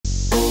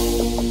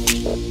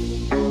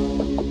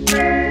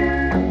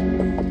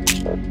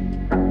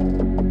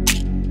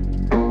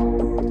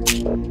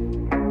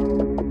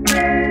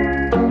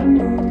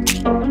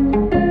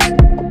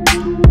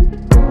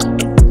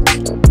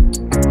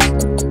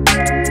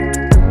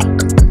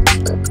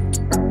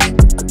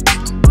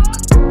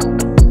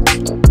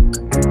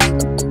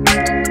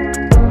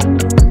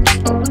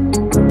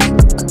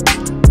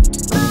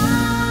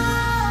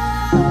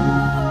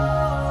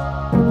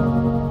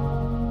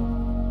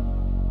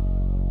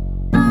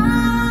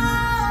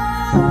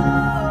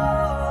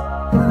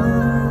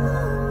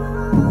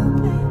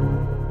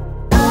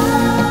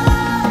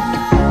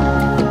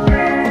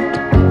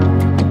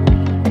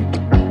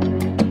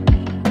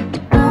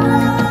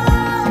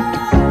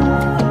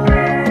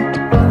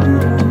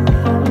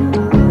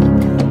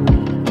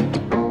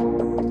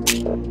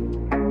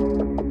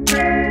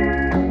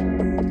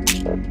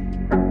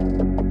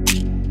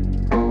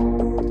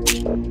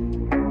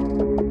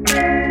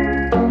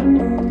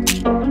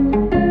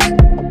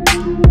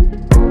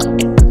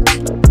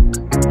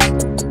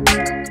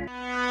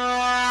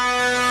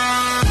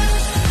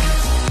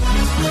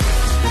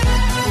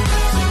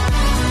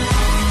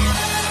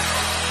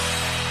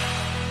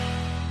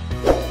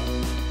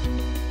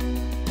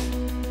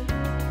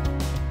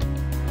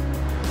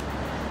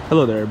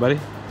Hello there everybody,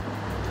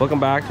 welcome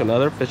back to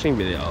another fishing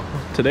video.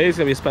 Today is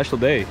gonna be a special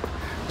day.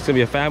 It's gonna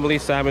be a family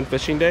salmon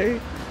fishing day.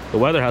 The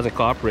weather hasn't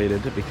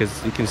cooperated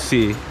because you can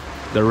see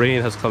the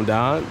rain has come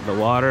down. The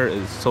water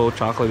is so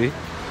chocolatey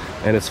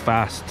and it's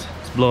fast,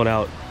 it's blown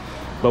out,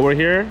 but we're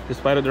here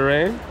despite of the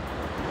rain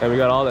and we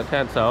got all the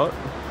tents out.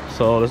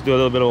 So let's do a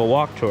little bit of a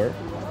walk tour.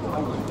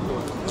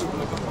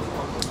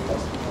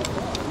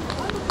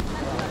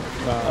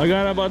 I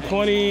got about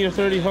 20 or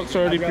 30 hooks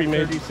already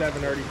pre-made.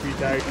 37 already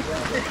pre-tagged.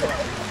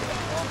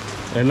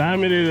 And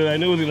laminated, I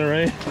knew it was gonna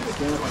rain.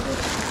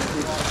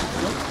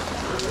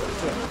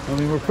 I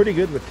mean, we're pretty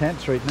good with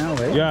tents right now,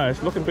 eh? Yeah,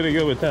 it's looking pretty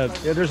good with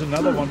tents. Yeah, there's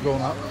another one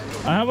going up.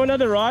 I have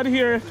another rod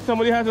here if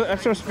somebody has an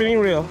extra spinning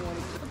reel.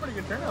 That's a pretty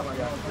good turnout, my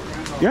guy.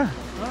 Yeah,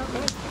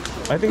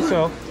 I think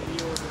so.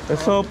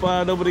 Let's hope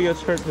nobody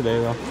gets hurt today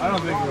though. I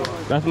don't think so.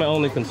 That's my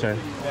only concern.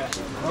 Yeah.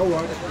 Oh,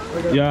 well.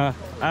 Yeah,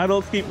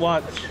 adults keep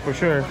watch for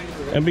sure.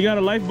 And we got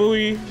a life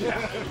buoy.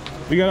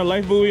 We got a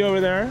life buoy over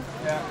there.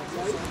 Yeah.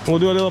 We'll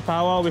do a little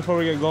powwow before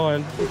we get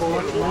going.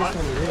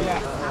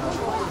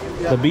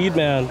 The bead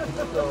man.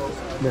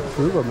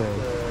 McFrugal man.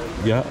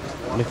 Yeah,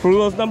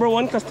 McFrugal's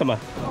 #1 customer.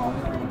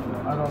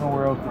 I don't know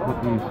where else to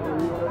put these.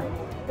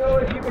 So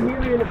if you can hear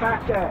me in the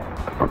back there.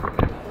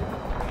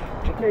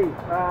 Okay,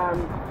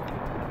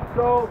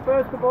 so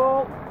first of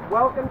all,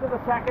 welcome to the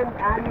 2nd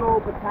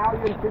annual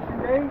Battalion Fishing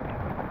Day.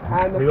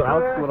 And the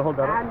first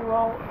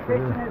annual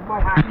Fishing is My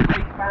Happy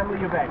Place family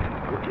event.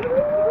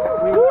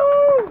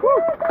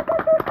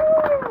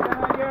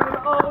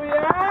 Oh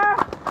yeah!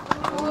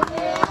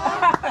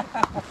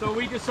 So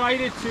we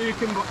decided to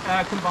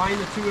combine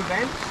the two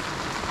events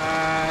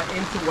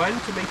into one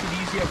to make it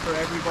easier for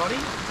everybody.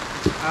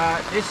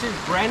 This is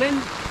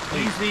Brennan.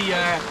 He's the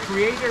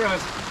creator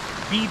of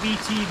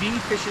BBTV,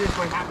 Fishing is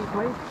My Happy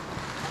Place.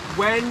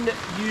 When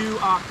you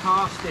are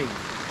casting,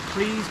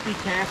 please be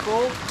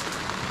careful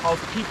of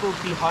people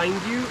behind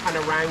you and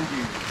around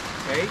you.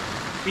 Okay?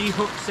 Be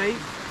hook safe.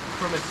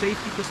 From a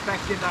safety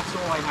perspective, that's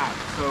all I have.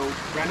 So,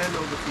 Brennan,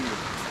 over to you.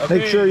 Okay.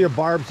 Make sure your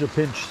barbs are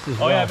pinched as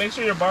well. Oh yeah, make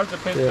sure your barbs are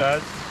pinched,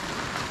 guys.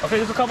 Okay,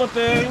 just a couple of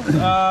things.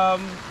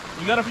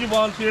 We got a few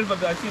volunteers,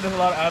 but I see there's a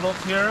lot of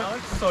adults here.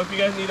 So if you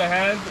guys need a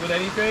hand with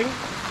anything,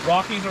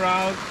 Rocky's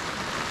around.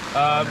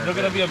 They're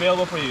gonna be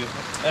available for you.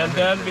 And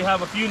then we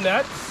have a few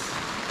nets.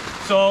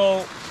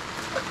 So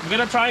we're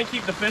gonna try and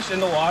keep the fish in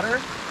the water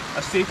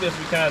as safely as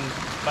we can.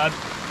 But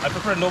I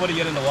prefer nobody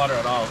get in the water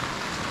at all.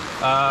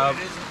 It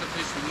isn't the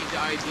fish, we need to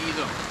ID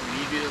them. We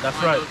need to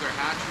find out they're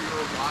hatchery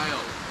or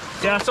wild.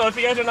 Yeah, so if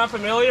you guys are not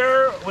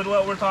familiar with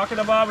what we're talking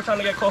about, we're trying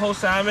to get coho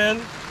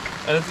salmon,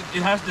 and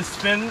it has this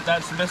fin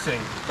that's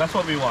missing. That's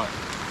what we want.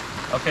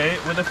 Okay,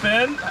 with the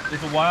fin,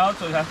 it's wild,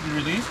 so it has to be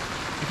released.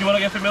 If you want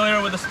to get familiar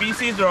with the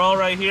species, they're all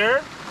right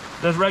here.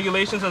 There's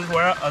regulations as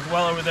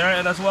well over there,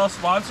 and as well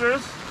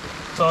sponsors.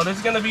 So this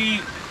is gonna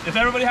be, if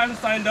everybody hasn't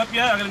signed up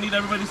yet, I'm gonna need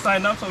everybody to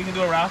sign up so we can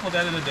do a raffle at the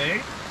end of the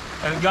day.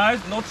 And guys,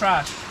 no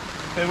trash.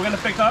 Okay, we're gonna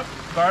pick up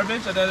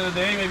garbage at the end of the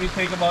day, maybe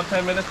take about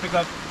 10 minutes, pick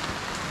up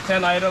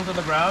 10 items on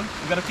the ground.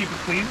 We gotta keep it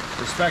clean.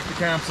 Respect the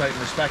campsite and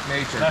respect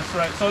nature. That's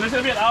right. So there's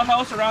gonna be an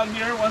outhouse around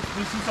here. Once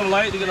we see some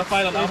light, you're gonna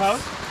find an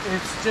outhouse.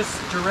 It's just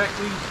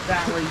directly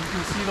that way. You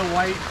can see the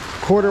light.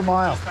 Quarter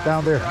mile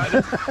down there.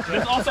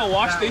 There's also a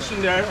wash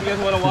station there if you guys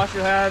wanna wash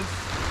your hands.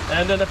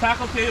 And then the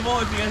tackle table,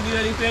 if you guys need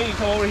anything, you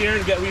come over here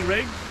and get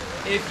re-rigged.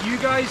 If you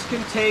guys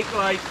can take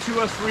like 2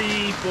 or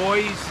 3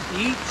 boys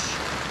each,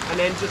 and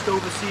then just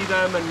oversee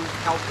them and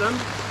help them,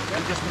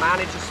 and just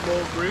manage a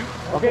small group.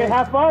 Okay,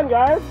 have fun,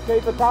 guys. Okay,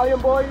 battalion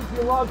boys,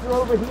 your logs are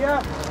over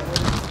here.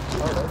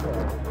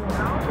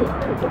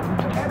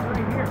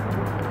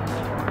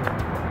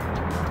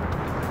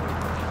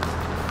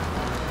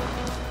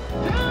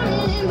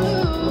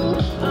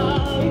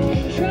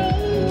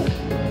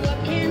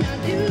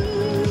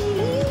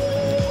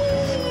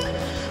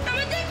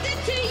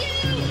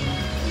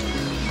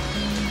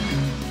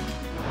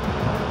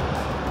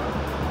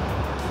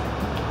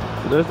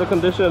 There's the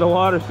condition of the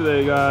waters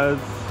today, guys.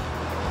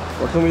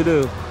 What can we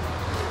do?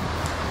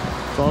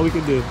 That's all we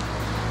can do.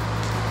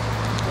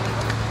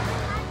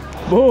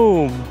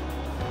 Boom!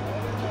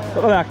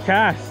 Look at that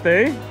cast,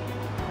 eh?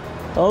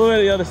 All the way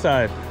to the other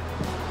side.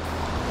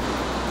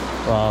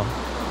 Wow.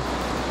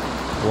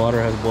 Water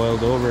has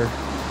boiled over.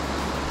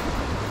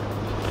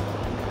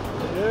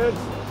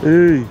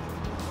 Hey.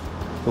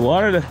 The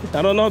water,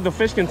 I don't know if the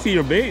fish can see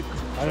your bait.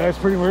 I know it's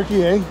pretty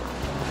murky, eh?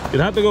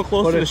 You'd have to go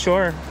close to the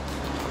shore.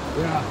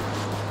 Yeah.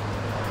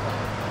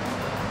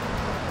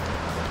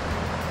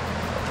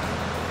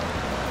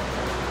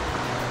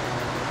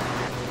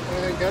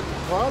 Get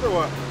caught or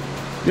what?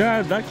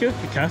 Yeah, that kid's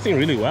casting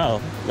really well,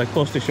 like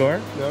close to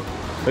shore. Yep.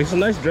 Like it's a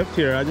nice drift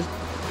here. I just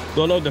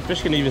don't know if the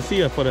fish can even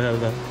see a foot ahead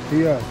of them.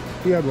 He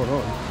had one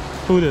on.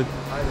 Who did?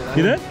 I did.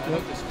 You did?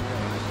 Yep.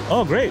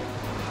 Oh, great.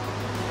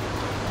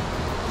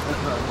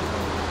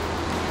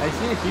 I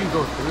see a few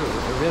go through.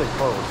 They're really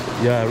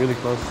close. Yeah, really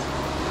close.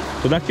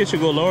 So that kid should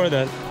go lower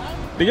then.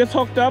 They just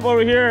hooked up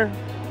over here.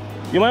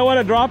 You might want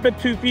to drop it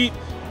 2 feet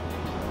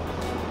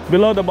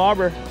below the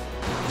bobber.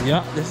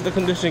 Yeah, this is the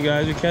condition,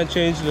 guys. We can't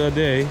change the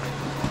day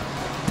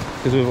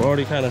because we've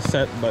already kind of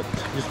set, but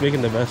just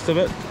making the best of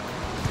it.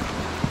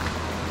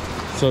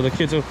 So the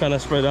kids are kind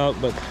of spread out,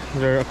 but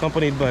they're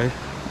accompanied by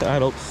the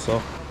adults.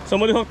 So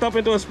somebody hooked up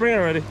into a spring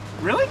already.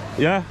 Really?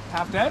 Yeah.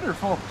 Half dead or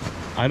full?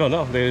 I don't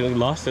know. They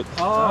lost it.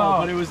 Oh,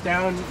 but it was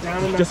down in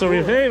that Just over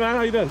here. pool. Hey man,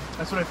 how you doing?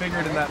 That's what I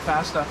figured in that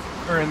fast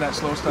stuff, or in that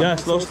slow stuff. Yeah,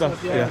 slow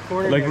stuff. Yeah,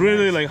 corner like there,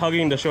 really nice. like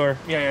hugging the shore.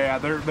 Yeah.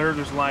 They're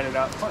just lining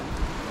up.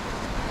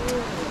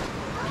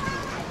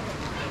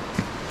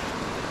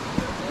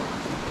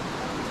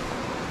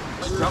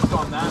 Jumped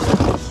on that.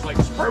 It's like,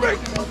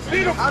 perfect.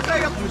 Beat him. I'll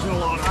take him. Using a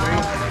lot of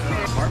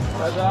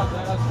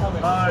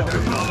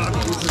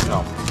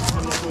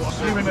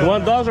You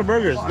want dogs or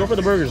burgers? Go for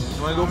the burgers.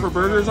 You want to go for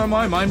burgers on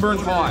mine? Mine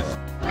burns hot.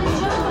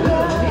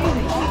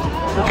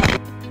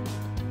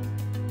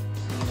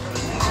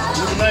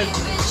 Looking nice.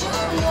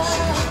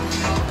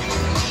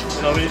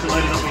 No, we need to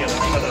light it up again.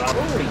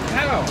 Holy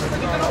cow. Look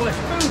at all this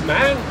food,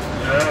 man.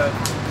 Yeah.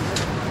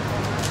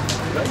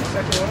 Is that your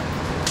second one?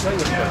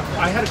 Yeah.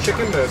 I had a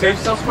chicken burger. Save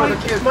stuff for the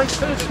kids. My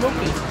first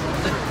smoky.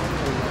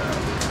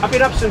 I've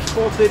been up since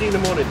 4:30 in the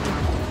morning.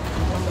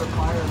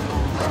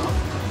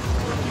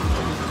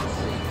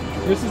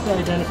 This is the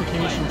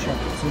identification chart.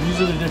 So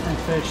these are the different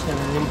fish that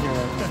are in here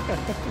right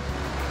now.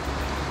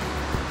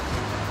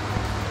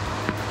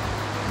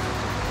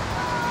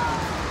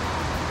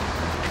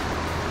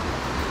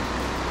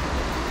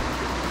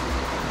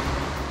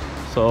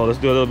 So let's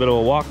do a little bit of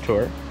a walk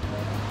tour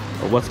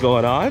of what's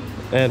going on.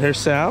 And here's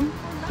Sam.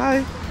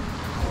 Hi.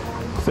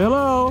 Say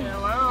hello.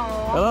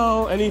 Hello.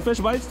 Hello. Any fish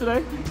bites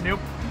today? Nope.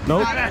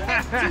 Nope. 2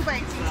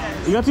 bites, he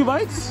says. You got 2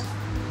 bites?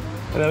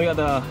 And then we got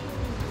the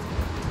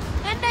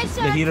And I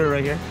saw, heater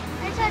right here.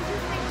 I saw 2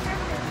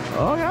 fish.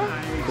 Oh yeah.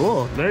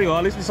 Cool. There you go.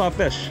 At least we saw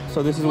fish.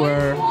 So this is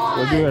where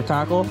we're doing our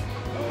tackle.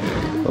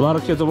 A lot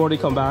of kids have already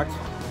come back,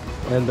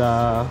 and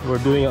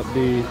we're doing up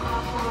the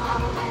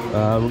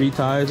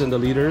reties and the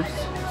leaders.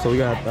 So we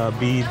got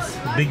beads,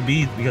 big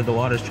beads, because the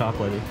water's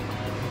chocolatey.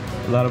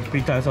 A lot of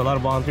pre-tied, so a lot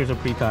of volunteers are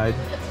pre-tied.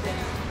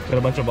 Got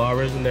a bunch of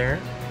bobbers in there.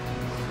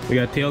 We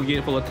got a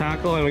tailgate full of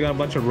tackle, and we got a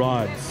bunch of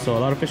rods. So a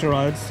lot of fishing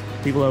rods.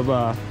 People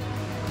have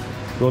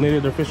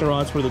donated their fishing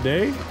rods for the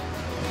day.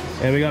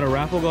 And we got a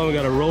raffle going. We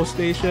got a row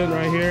station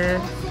right here.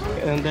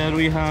 And then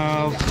we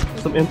have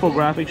some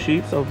infographic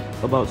sheets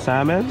about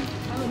salmon.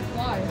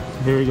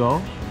 Here we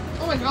go.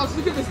 Oh my gosh,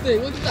 look at this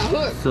thing. Look at that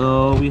hook.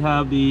 So we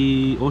have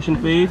the ocean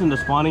phase and the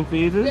spawning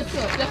phases. That's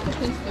the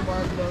pinch the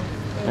barb though.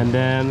 And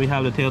then we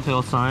have the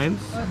telltale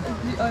signs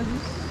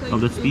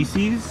of the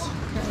species.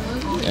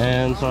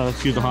 And so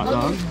excuse the hot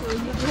dog.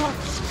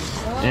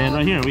 And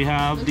right here we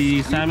have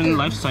the salmon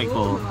life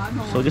cycle.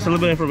 So just a little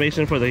bit of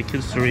information for the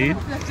kids to read.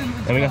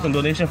 And we got some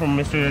donation from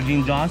Mr.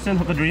 Dean Johnston,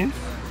 Hook of Dreams,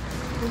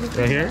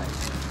 right here.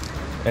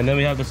 And then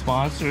we have the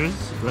sponsors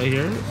right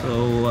here.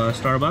 So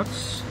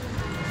Starbucks,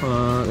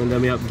 and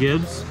then we have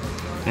Gibbs,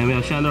 and we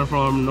have Shandor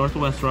from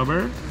Northwest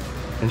Rubber,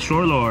 and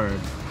Shorelord.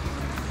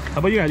 How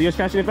about you guys? You guys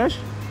catch any fish?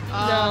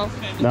 No.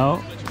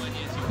 No?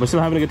 But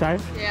still having a good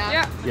time?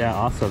 Yeah. Yeah,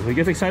 awesome. You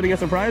guys excited to get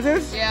some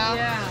prizes?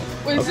 Yeah.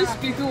 Wait, is this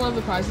speaker one of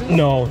the prizes?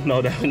 No,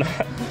 definitely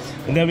not.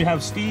 And then we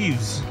have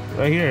Steve's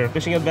right here,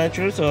 Fishing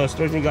Adventures, a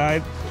sturgeon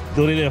guide,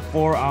 donated a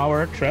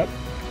 4-hour trip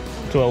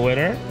to a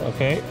winner.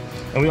 Okay.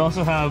 And we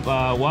also have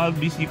Wild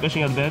BC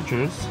Fishing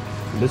Adventures,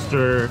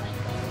 Mr.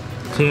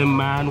 Tim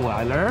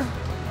Manweiler.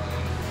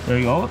 There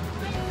you go.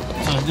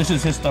 So this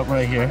is his stuff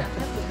right here.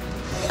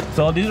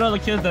 So these are all the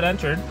kids that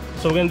entered.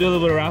 So we're gonna do a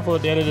little bit of raffle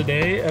at the end of the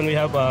day, and we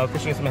have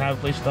fishing some half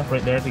plate stuff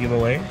right there to give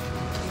away.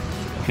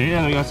 Okay,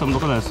 and we got some.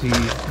 Look at this. He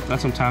got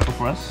some tackle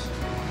for us.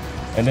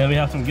 And then we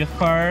have some gift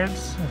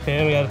cards. Okay,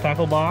 and we got a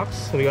tackle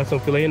box. And we got some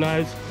fillet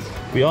knives.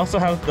 We also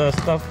have the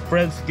stuffed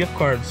Fred's gift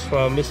cards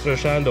from Mr.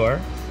 Shandor.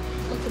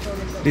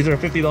 These are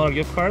 $50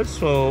 gift cards,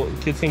 so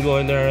kids can go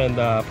in there and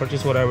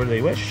purchase whatever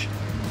they wish.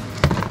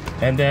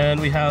 And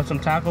then we have some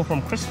tackle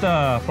from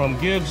Krista from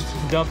Gibbs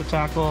Delta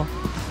Tackle.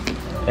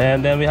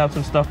 And then we have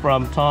some stuff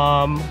from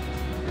Tom,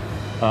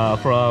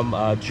 from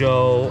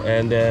Joe,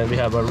 and then we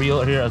have a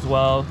reel here as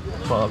well,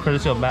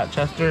 courtesy of Matt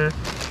Chester.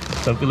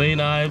 Some fillet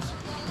knives,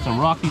 some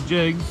rocky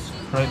jigs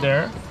right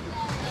there.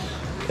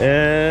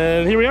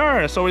 And here we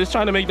are. So we're just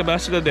trying to make the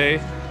best of the day.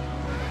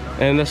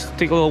 And let's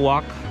take a little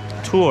walk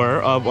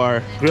tour of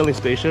our grilling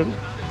station.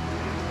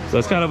 So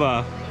it's kind of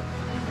a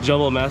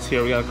jumble mess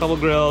here. We got a couple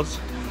grills,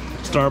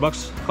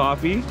 Starbucks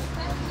coffee.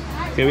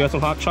 Okay, we got some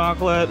hot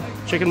chocolate,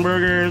 chicken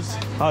burgers,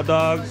 hot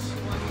dogs.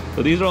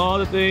 So these are all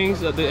the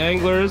things that the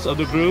anglers of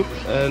the group,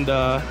 and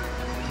yeah,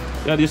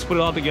 they just put it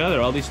all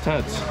together, all these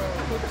tents.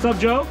 What's up,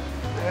 Joe?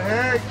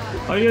 Hey.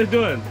 How you guys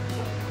doing?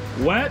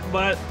 Wet,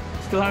 but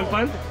still having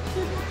fun?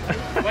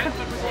 Wet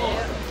but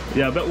cold.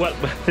 Yeah, but wet,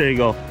 but there you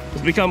go.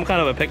 It's become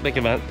kind of a picnic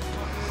event.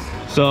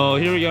 So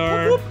here we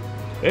are. Whoop,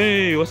 whoop.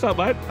 Hey, what's up,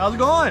 bud? How's it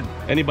going?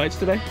 Any bites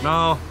today?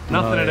 No,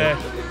 nothing today.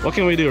 What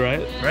can we do,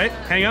 right? Right?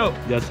 Hang out.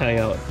 Just hang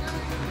out.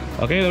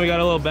 Okay, then we got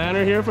a little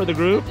banner here for the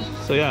group.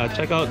 So yeah,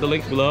 check out the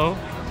links below.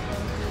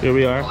 Here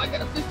we are. Oh, I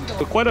got a $50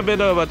 Quite a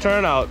bit of a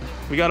turnout.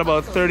 We got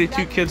about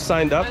 32 kids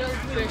signed up,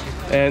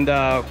 and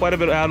quite a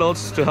bit of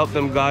adults to help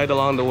them guide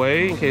along the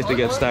way in case they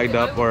get snagged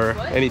up or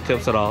any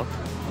tips at all.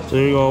 So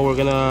here you go. We're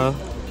gonna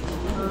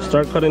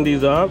start cutting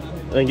these up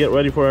and get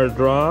ready for our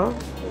draw.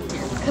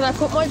 Can I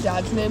put my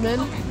dad's name in?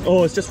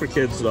 Oh, it's just for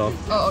kids though.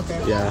 Oh,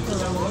 okay. Yeah.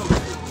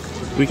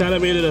 We kind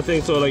of made it a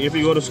thing, so like if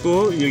you go to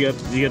school, you get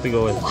to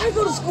go in. Oh, I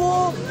go to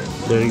school.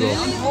 There you go.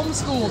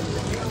 Homeschooled.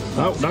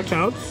 Oh, that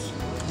counts.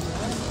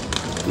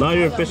 Now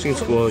you're in fishing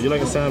school. You're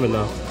like a salmon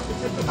now.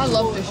 I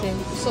love fishing.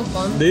 It's so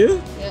fun. Do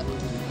you? Yep.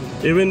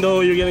 Even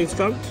though you're getting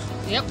skunked?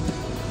 Yep.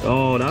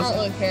 Oh, I don't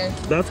really care.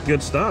 that's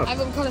good stuff. I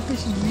haven't caught a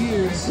fish in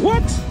years.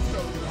 What?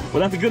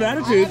 Well, that's a good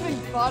attitude. I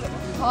haven't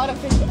caught a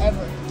fish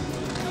ever.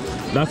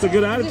 That's a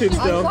good attitude I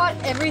still. caught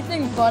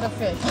everything but a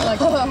fish. Like,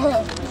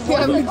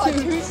 yeah, I caught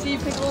 2 sea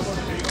pickles,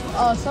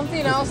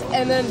 something else,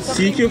 and then something,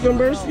 Sea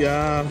cucumbers?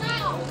 Yeah.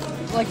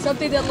 like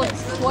something that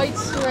looks quite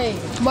strange.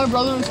 My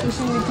brother was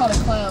fishing and he caught a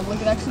clam.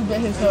 Like, it actually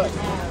bit his hook.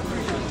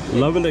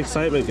 Loving the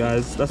excitement,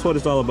 guys. That's what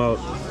it's all about.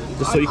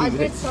 Just so you I can.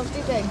 bit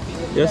something that,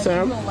 Yes, that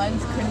Sam? the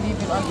lens couldn't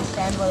even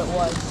understand what it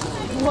was.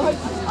 What?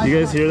 You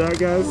guys hear that,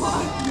 guys?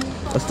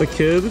 That's the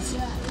kids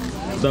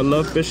that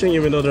love fishing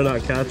even though they're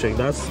not catching.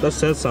 That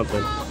says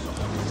something.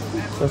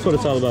 That's what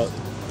it's all about.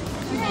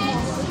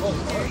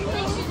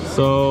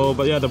 So,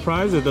 but yeah, the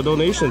prizes, the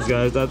donations,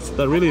 guys,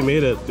 that really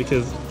made it,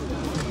 because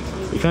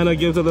it kind of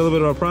gives a little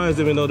bit of a prize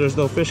even though there's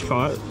no fish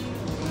caught.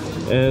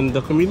 And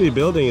the community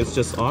building is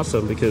just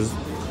awesome because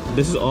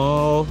this is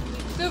all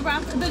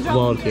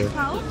volunteer.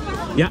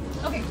 Yeah.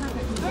 Okay,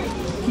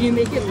 perfect. Can you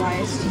make it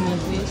biased to me,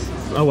 please?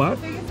 Oh, what?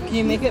 Can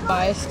you make it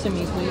biased to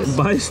me, please?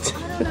 Biased?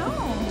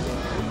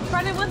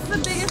 Brendan, what's the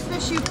biggest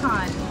fish you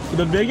caught?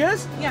 The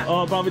biggest? Yeah.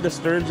 Oh, probably the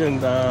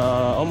sturgeon,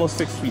 almost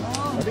 6 feet.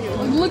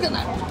 Look at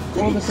that.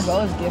 Oh, the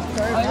Sabella's gift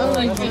card. I don't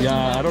like fish.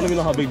 Yeah, I don't even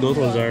know how big those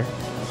ones are.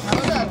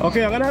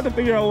 Okay, I'm gonna have to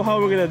figure out how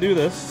we're gonna do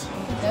this.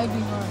 That'd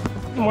be hard.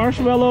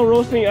 Marshmallow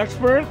roasting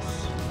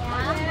experts?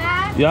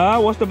 Yeah. Yeah,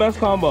 what's the best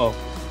combo?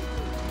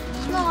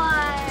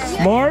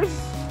 S'mores?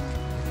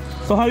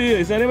 So how do you,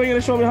 is anybody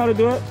gonna show me how to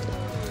do it?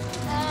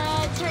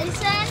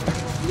 Tyson,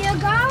 you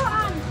go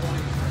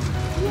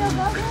to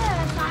the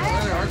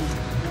fire.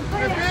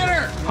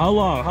 How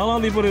long? How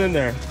long do you put it in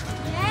there?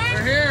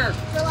 We're here.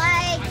 For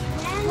like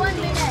 1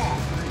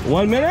 minute.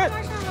 1 minute?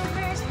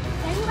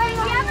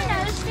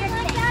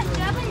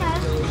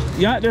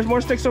 Yeah, there's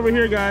more sticks over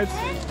here, guys.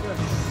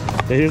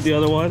 Okay, here's the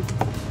other one.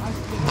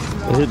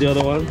 Here's the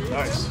other one.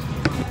 Nice.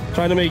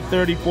 Trying to make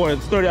 34.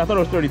 It's 30. I thought it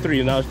was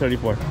 33. Now it's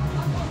 34.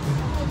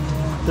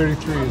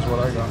 33 is what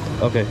I got.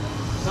 Okay.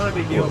 Not a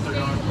big deal if they're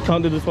gone.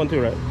 Counted this one too,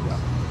 right?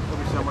 They'll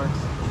be somewhere.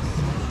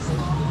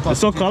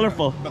 It's so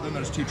colorful. But then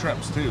there's 2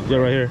 trips too. Yeah,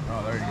 right here.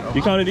 Oh, there you go.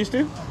 You counted these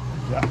two?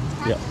 Yeah.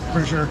 Yeah.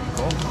 Pretty sure.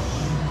 Cool.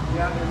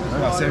 Yeah,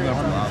 saving up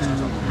for last or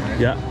something.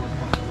 Yeah.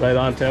 Right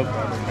on, Tim.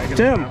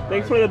 Tim,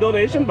 thanks for the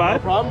donation, bud. No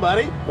problem,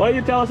 buddy. Why don't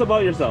you tell us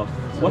about yourself?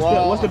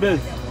 What's the biz?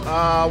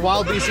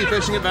 Wild BC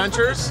Fishing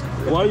Adventures.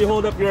 Why don't you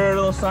hold up your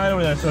little sign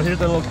over there? So here's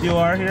the little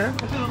QR here.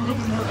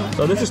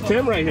 So this is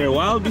Tim right here,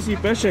 Wild BC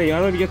Fishing. I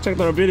don't know if you guys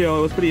checked out our video.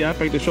 It was pretty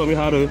epic to show me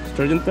how to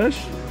sturgeon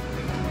fish.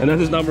 And that's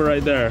his number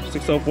right there,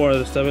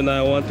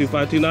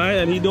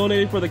 604-791-2529. And he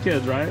donated for the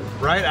kids, right?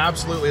 Right,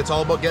 absolutely. It's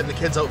all about getting the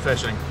kids out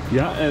fishing.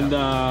 Yeah, and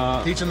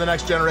teaching the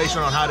next generation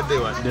on how to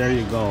do it. There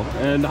you go.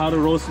 And how to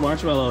roast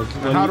marshmallows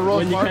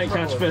when you can't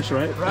catch fish,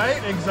 right? Right,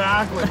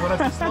 exactly. When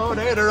it's a slow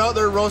day, they're out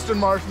there roasting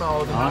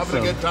marshmallows and having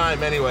a good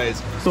time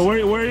anyways. So where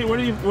do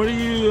you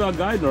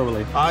guide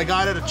normally? I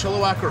guide at a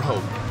Chilliwack or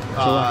Hope.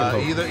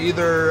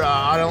 Either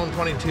Island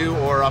 22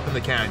 or up in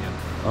the canyon.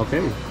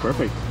 Okay,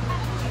 perfect.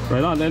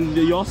 Right on. And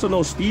you also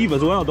know Steve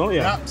as well, don't you?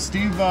 Yeah,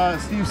 Steve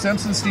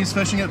Simpson, Steve's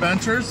Fishing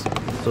Adventures.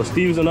 So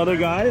Steve's another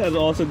guy that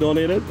also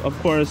donated. Of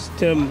course,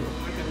 Tim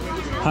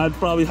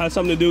probably had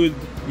something to do with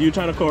you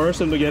trying to coerce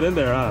him to get in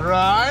there, huh?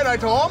 Right, I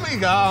told him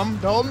to come.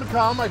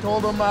 I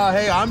told him,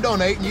 hey, I'm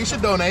donating, you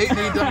should donate. And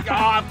he's like,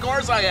 oh, of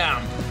course I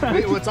am.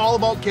 It's all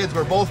about kids.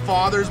 We're both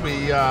fathers.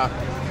 We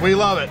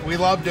love it. We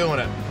love doing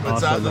it.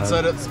 Awesome,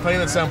 It's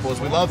plain and simple.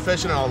 We love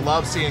fishing, and I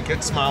love seeing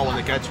kids smile when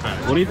they catch fish.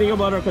 What do you think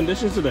about our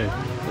conditions today?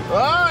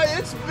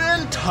 It's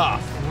been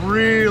tough.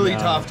 Really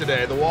tough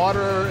today. The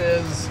water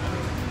is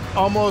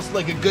almost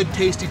like a good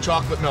tasty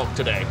chocolate milk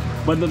today.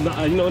 But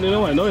I know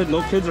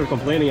no kids are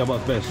complaining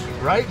about fish.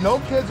 Right? No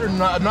kids are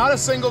not a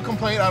single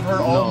complaint I've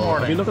heard all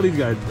morning. I mean, look at these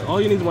guys. All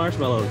you need is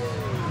marshmallows.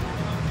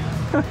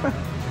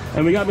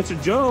 And we got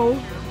Mr. Joe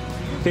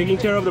taking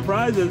care of the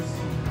prizes.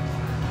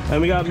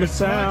 And we got Miss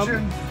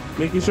Sam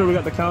making sure we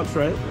got the counts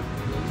right.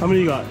 How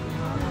many you got?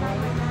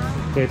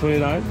 Okay,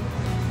 29,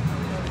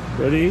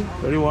 30,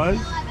 31,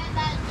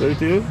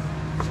 32,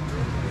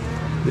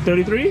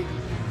 33?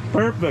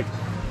 Perfect.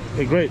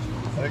 Okay, great. I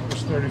think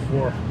there's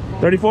 34.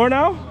 34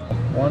 now?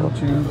 1,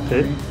 2,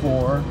 3,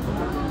 4,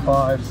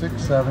 5,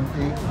 6, 7, 8,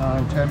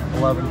 9, 10,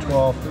 11,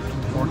 12, 13,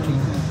 14,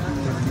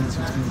 15,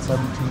 16,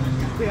 17.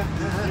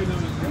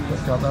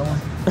 Just got that one?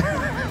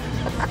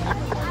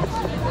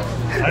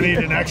 I need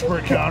an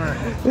expert counter.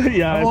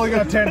 Yeah. I've only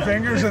got 10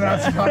 fingers and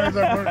that's as hard as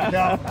I work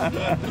down.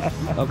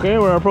 Okay,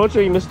 we're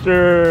approaching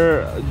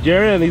Mr.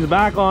 Jerry and he's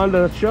back on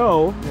the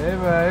show. Hey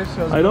guys.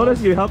 I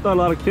noticed you helped out a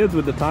lot of kids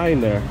with the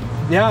tying there.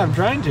 Yeah, I'm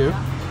trying to.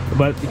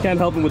 But you can't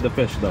help them with the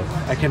fish though.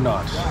 I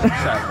cannot.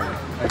 Sadly.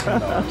 I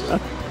cannot.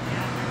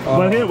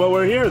 But hey,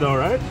 we're here though,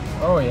 right?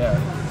 Oh yeah.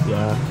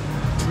 Yeah.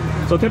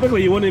 So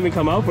typically you wouldn't even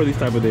come out for these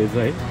type of days,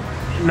 right?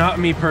 Not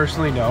me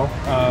personally, no.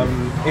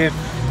 If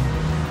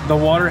the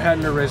water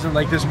hadn't arisen,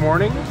 like this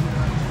morning,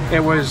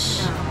 it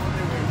was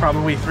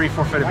probably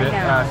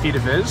 3-4 feet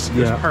of viz. It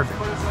was perfect.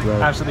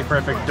 Right. Absolutely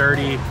perfect.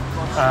 Dirty,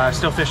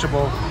 still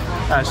fishable.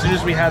 As soon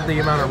as we had the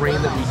amount of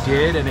rain that we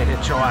did and it hit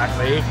Chilliwack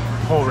Lake,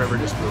 the whole river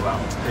just blew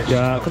out.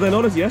 Yeah, because I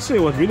noticed yesterday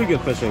was really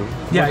good fishing.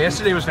 Yeah,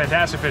 yesterday was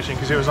fantastic fishing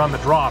because it was on the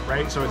drop,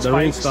 right? So it the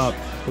rain spikes, stopped.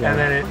 Yeah. And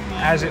then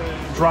as it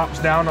drops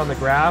down on the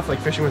graph, like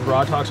Fishing with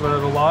Rod talks about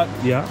it a lot.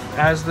 Yeah.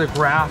 As the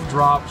graph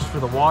drops for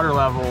the water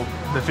level,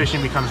 the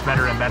fishing becomes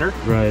better and better.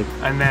 Right.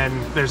 And then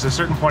there's a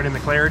certain point in the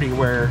clarity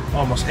where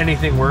almost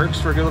anything works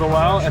for a good little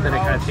while, and then it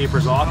kind of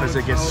tapers off as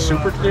it gets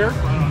super clear.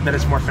 Then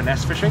it's more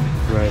finesse fishing.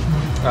 Right.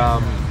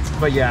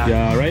 But yeah.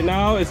 Yeah, right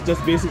now it's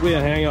just basically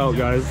a hangout,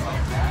 guys.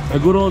 A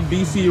good old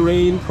BC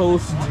Rain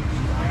Coast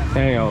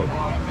hangout.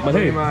 But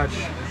Pretty hey, much.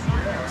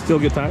 Still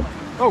good time?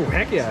 Oh,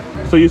 heck yeah.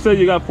 So you said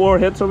you got 4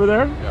 hits over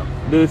there? Yeah.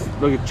 This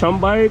like a chum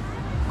bite,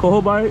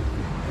 coho bite?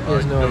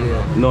 There's no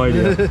idea. No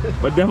idea.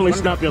 But definitely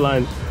snap your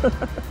line.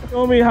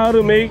 Show me how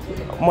to make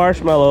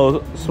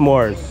marshmallow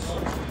s'mores.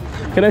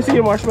 Can I see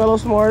your marshmallow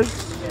s'mores?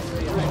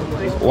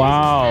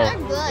 Wow.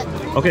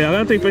 Okay, I'm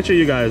gonna take a picture of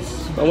you guys.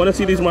 I wanna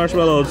see these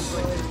marshmallows.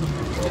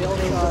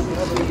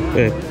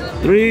 Okay.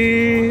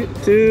 3,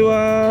 2,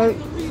 1.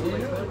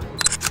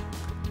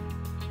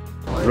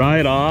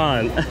 Right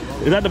on.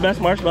 Is that the best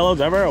marshmallows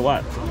ever or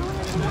what?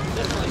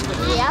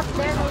 Yep,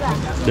 they're the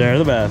best. They're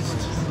the best.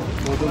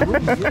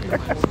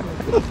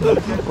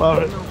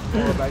 Love it.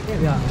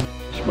 Yeah.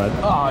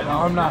 Oh, no,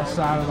 I'm not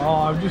sad at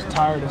all. I'm just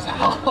tired as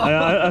hell.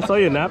 I saw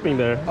you napping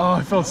there. Oh,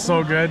 it felt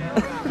so good.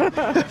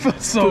 It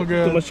felt so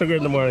good. Too much sugar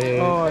in the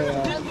morning. Oh,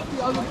 yeah.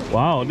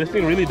 Wow, this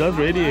thing really does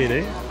radiate,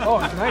 eh? Oh,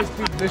 it's nice,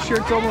 dude. This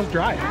shirt's almost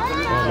dry.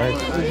 Oh, nice.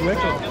 It's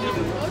wicked.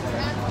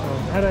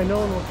 Had I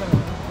known what kind of...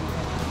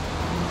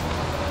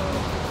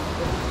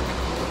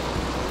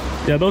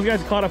 Yeah, those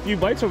guys caught a few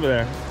bites over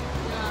there.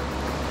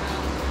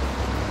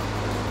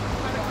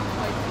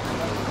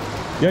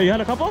 Yeah, you had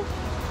a couple?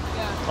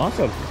 Yeah.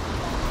 Awesome.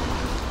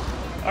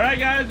 All right,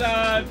 guys,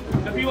 the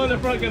people in the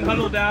front can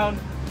huddle down,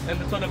 and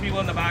so the people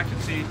in the back can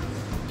see.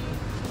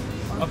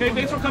 Okay,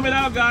 thanks for coming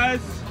out, guys.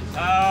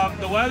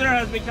 The weather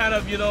has been kind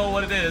of, you know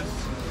what it is.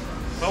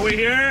 But we're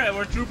here, and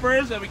we're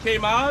troopers, and we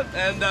came out,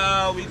 and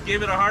we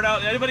gave it a heart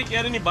out. Anybody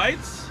get any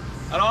bites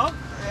at all?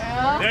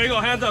 Yeah. There you go,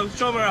 hands up,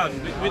 show them around.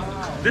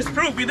 This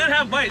proof, we did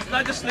have bites,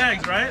 not just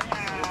snags, right?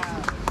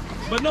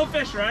 But no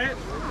fish, right?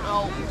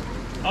 No.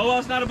 Oh, well,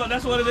 it's not about,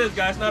 that's what it is,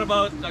 guys. It's not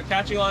about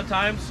catching all the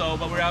time, so,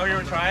 but we're out here,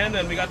 we're trying,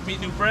 and we got to meet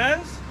new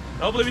friends.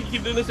 Hopefully we can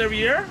keep doing this every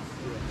year.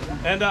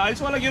 And I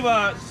just want to give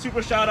a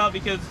super shout out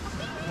because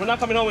we're not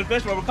coming home with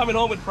fish, but we're coming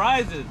home with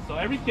prizes. So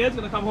every kid's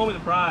going to come home with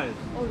a prize.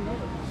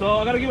 So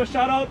I got to give a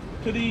shout out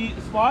to the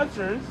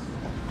sponsors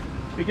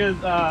because,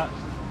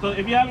 so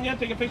if you haven't yet,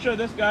 take a picture of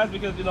this, guys,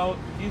 because, you know,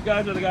 these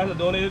guys are the guys that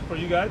donated for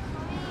you guys.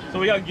 So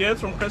we got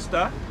Gibbs from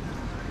Krista.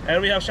 And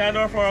we have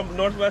Shandor from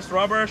Northwest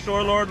Rubber,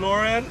 Shorelord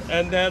Lauren,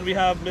 and then we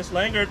have Miss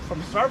Langert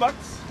from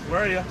Starbucks.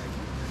 Where are you?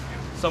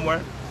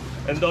 Somewhere.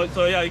 And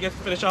so yeah, you get to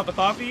finish off the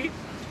coffee.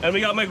 And we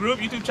got my group,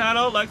 YouTube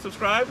channel, like,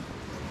 subscribe.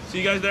 See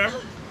you guys there.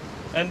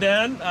 And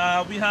then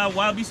we have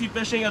Wild BC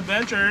Fishing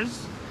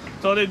Adventures.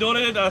 So they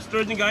donated a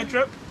sturgeon guide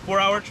trip,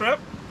 4-hour trip.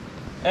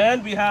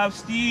 And we have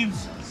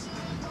Steve's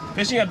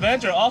Fishing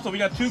Adventure. Also, we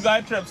got 2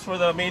 guide trips for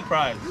the main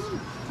prize.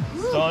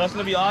 So that's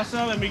gonna be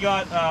awesome. And we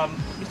got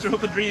Mr.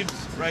 Hook of Dreams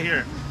right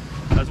here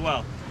as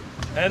well.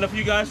 And a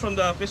few guys from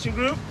the fishing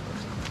group.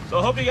 So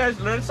I hope you guys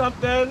learned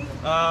something.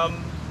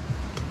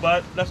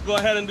 But let's go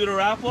ahead and do the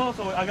raffle.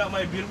 So I got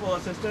my beautiful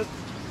assistant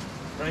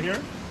right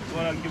here. You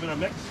wanna give it a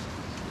mix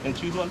and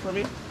choose one for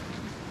me?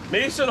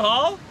 Mason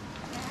Hall.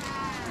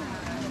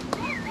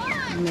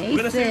 We're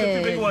gonna save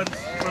the 2 big ones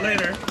for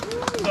later.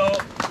 So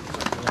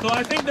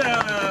I think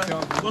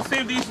that we'll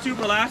save these 2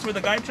 for last for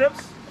the guide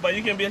trips. But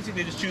you can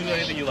basically just choose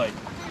anything you like.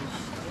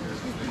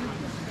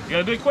 You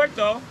gotta do it quick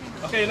though.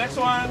 Okay, next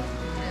one.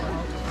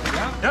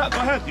 Yeah, go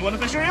ahead. You want a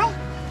fish reel?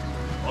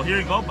 Oh, here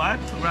you go, bud.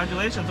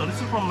 Congratulations. So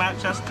this is from Matt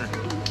Chester.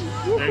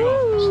 There you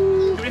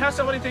go. Can we have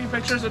somebody taking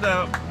pictures of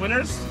the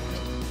winners?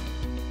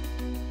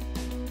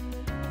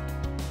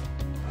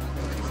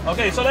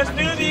 Okay, so let's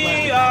do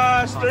the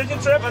sturgeon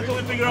trip until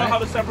we figure out how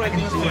to separate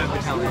these 2.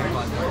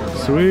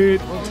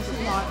 Sweet.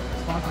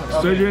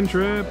 Sturgeon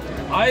trip.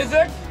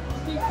 Isaac.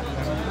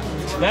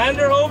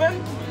 Vanderhoven?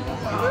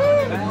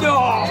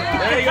 No!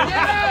 There you go.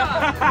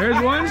 There's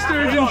one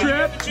sturgeon trip. You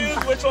have to choose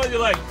which one you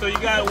like. So you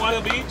got one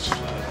of each.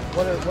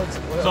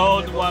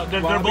 So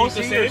they're both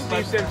the same.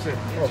 Steve Simpson.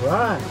 All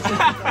right.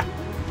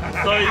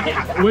 So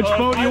Which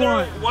boat you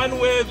want? One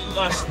with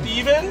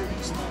Steven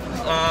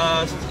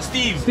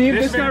Steve. Steve,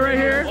 this guy right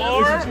here.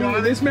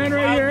 Or this man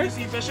right here.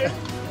 BC Fishing.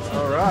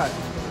 All right.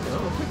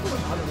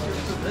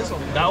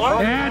 That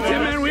one? Yeah,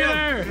 Tim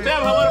Manweiler. Tim,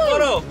 how about a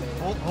photo?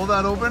 Hold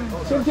that open.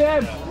 Tim.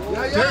 Tim,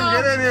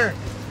 get in here.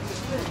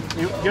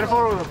 You get a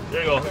photo with him.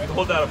 There you go.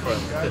 Hold that up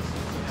front.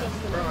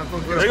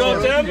 There you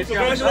go, Tim.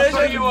 Congratulations.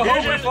 Here's your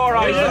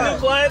new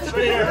client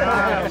here.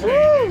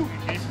 Woo!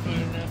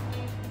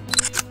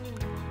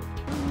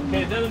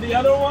 Okay, then the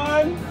other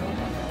one.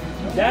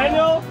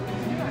 Daniel.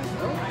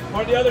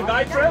 For the other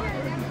guide trip.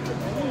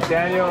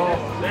 Daniel.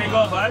 There you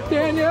go, bud.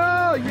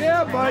 Daniel,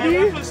 yeah, buddy.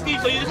 That's with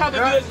Steve, so you just have to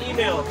do his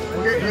email.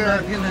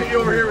 Get you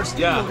over here with Steve.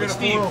 Yeah, with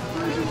Steve.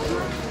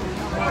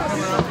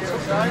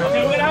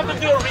 Okay, we're gonna have to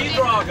do a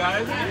redraw,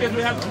 guys, because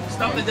we have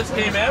stuff that just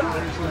came in.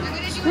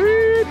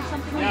 Sweet.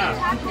 Yeah.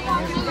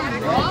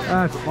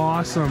 That's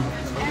awesome.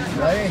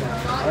 Hey.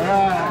 All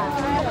right.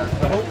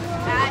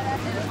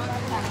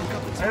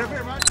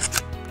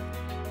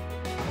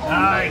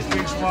 Nice,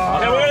 big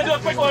spot. Okay, we're gonna do a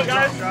quick one,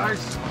 guys.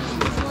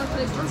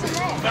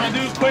 Gonna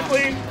do it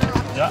quickly.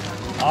 Yeah.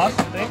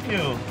 Awesome. Thank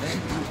you.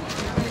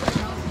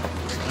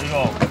 There you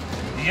go.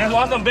 You guys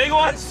want some big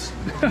ones?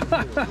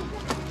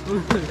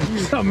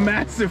 Some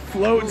massive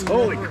floats.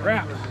 Holy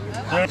crap.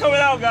 They're coming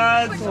out,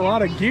 guys. That's a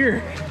lot of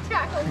gear.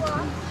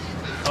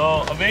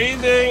 Oh,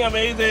 amazing,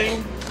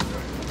 amazing.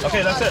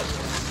 Okay, that's it.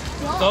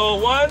 So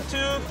 1,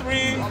 2,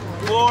 3,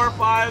 4,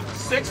 5,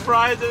 6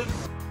 prizes.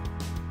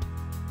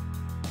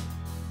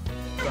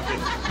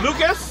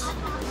 Lucas?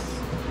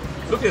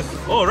 Lucas.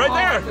 Oh, right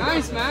there.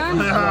 Nice,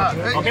 man.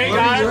 Okay,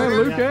 guys.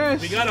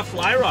 Lucas. We got a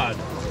fly rod.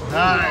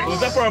 Nice.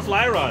 Who's up for a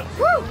fly rod?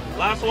 Woo!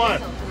 Last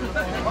one.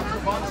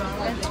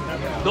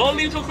 Don't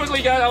leave too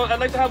quickly, guys. I'd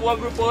like to have one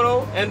group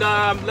photo. And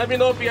let me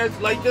know if you guys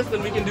like this,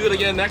 then we can do it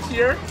again next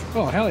year.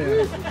 Oh, hell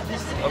yeah.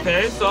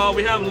 Okay, so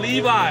we have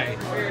Levi.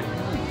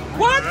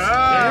 What?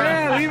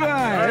 Yeah,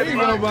 Levi. There you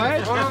go,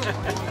 bud.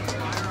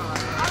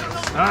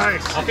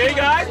 Nice. Okay,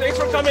 guys, thanks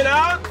for coming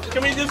out.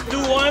 Can we just do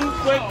one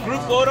quick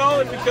group photo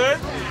if we could?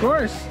 Of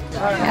course.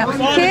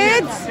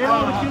 Kids?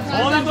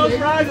 Hold up those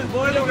prizes,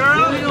 boys and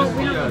girls.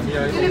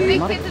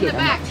 Big kids in the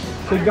back.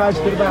 Big guys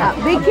to the back.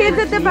 Big kids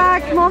at the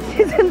back, small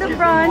kids in the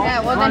front.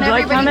 Yeah, well then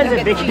everybody as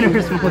a big kid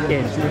or small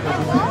kid?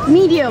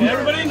 Medium.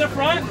 Everybody in the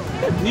front,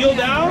 kneel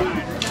down.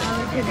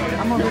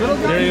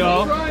 There you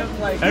go.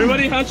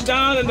 Everybody hunch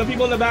down and the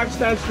people in the back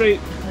stand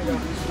straight.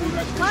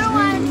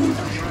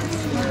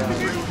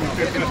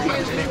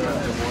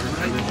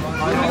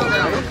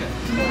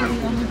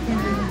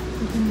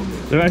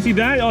 There, I see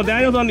Daniel. Oh,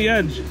 Daniel's on the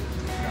edge.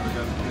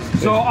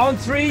 So on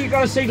 3, you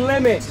gotta say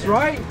limits,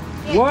 right?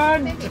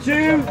 1,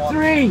 2,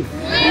 3.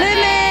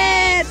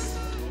 Limits!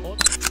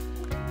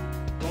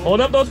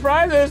 Hold up those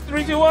prizes.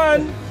 3, 2,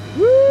 1.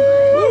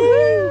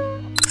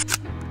 Woo!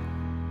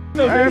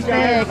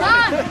 Perfect.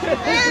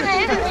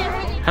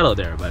 Hello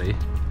there, everybody.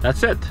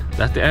 That's it.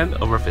 That's the end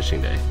of our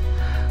fishing day.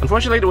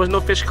 Unfortunately, there was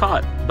no fish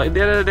caught, but at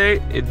the end of the day,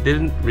 it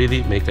didn't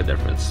really make a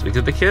difference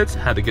because the kids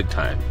had a good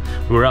time.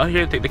 We were out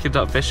here to take the kids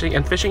out fishing,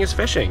 and fishing is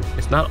fishing.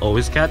 It's not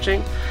always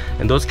catching,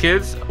 and those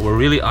kids were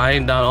really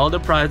eyeing down all the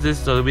prizes.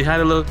 So we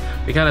kind of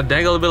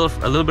dangled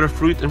a little bit of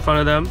fruit in front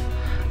of them,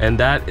 and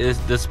that is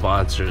the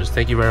sponsors.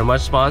 Thank you very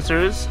much,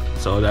 sponsors.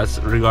 So that's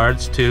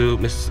regards to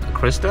Miss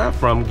Krista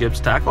from Gibbs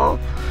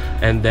Tackle,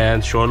 and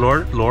then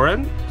Shorelord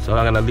Lauren. So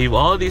I'm gonna leave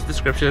all of these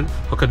descriptions.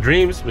 Hookah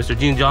Dreams, Mr.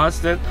 Gene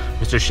Johnston,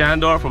 Mr.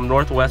 Shandor from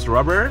Northwest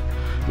Rubber,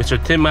 Mr.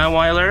 Tim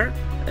Manweiler,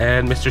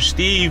 and Mr.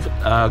 Steve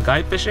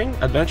Guide Fishing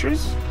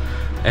Adventures.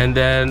 And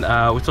then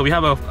so we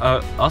have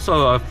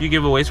also a few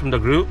giveaways from the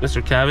group,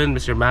 Mr. Kevin,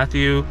 Mr.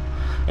 Matthew,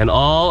 and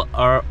all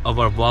of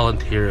our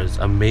volunteers.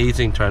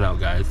 Amazing turnout,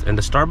 guys. And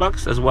the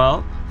Starbucks as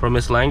well from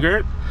Miss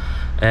Langert.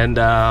 And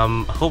I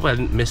hope I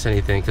didn't miss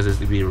anything because it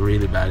would be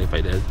really bad if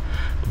I did.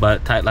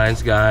 But tight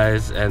lines,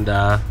 guys, and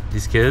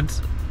these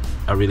kids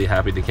are really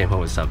happy they came home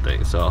with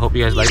something. So I hope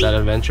you guys like that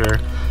adventure.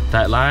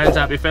 Tight lines,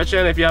 happy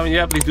fishing. If you haven't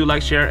yet, please do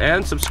like, share,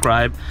 and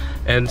subscribe.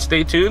 And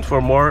stay tuned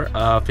for more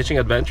fishing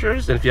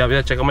adventures. And if you haven't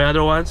yet, check out my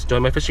other ones.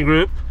 Join my fishing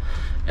group.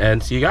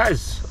 And see you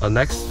guys on the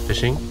next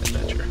fishing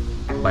adventure.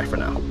 Bye for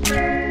now.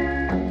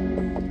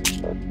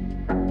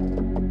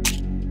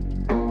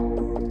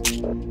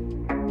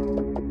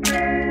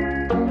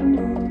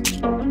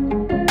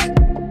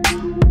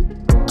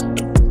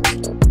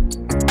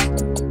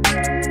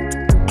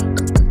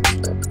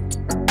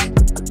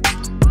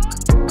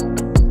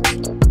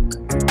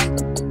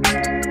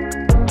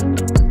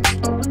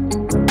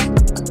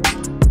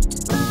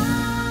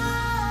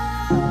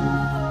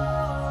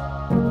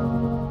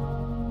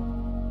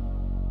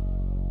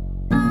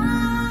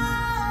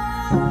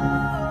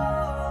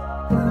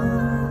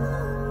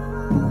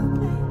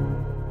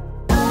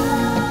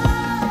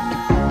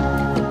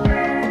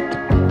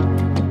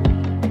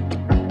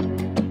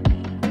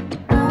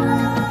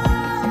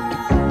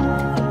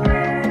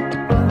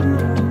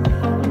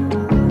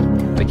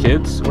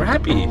 Kids, we're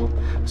happy.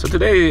 So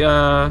today,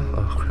 oh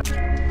crap.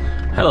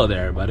 Hello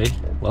there, everybody.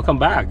 Welcome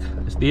back.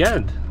 It's the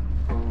end.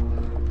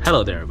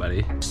 Hello there,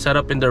 everybody. Set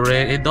up in the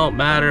rain, it don't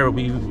matter.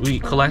 We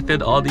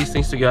collected all these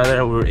things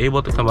together and we were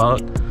able to come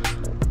out.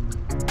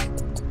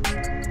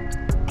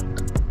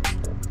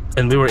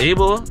 And we were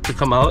able to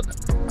come out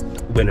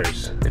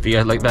winners. If you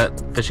guys like that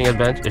fishing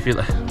adventure,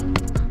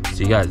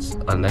 see you guys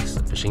on the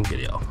next fishing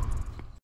video.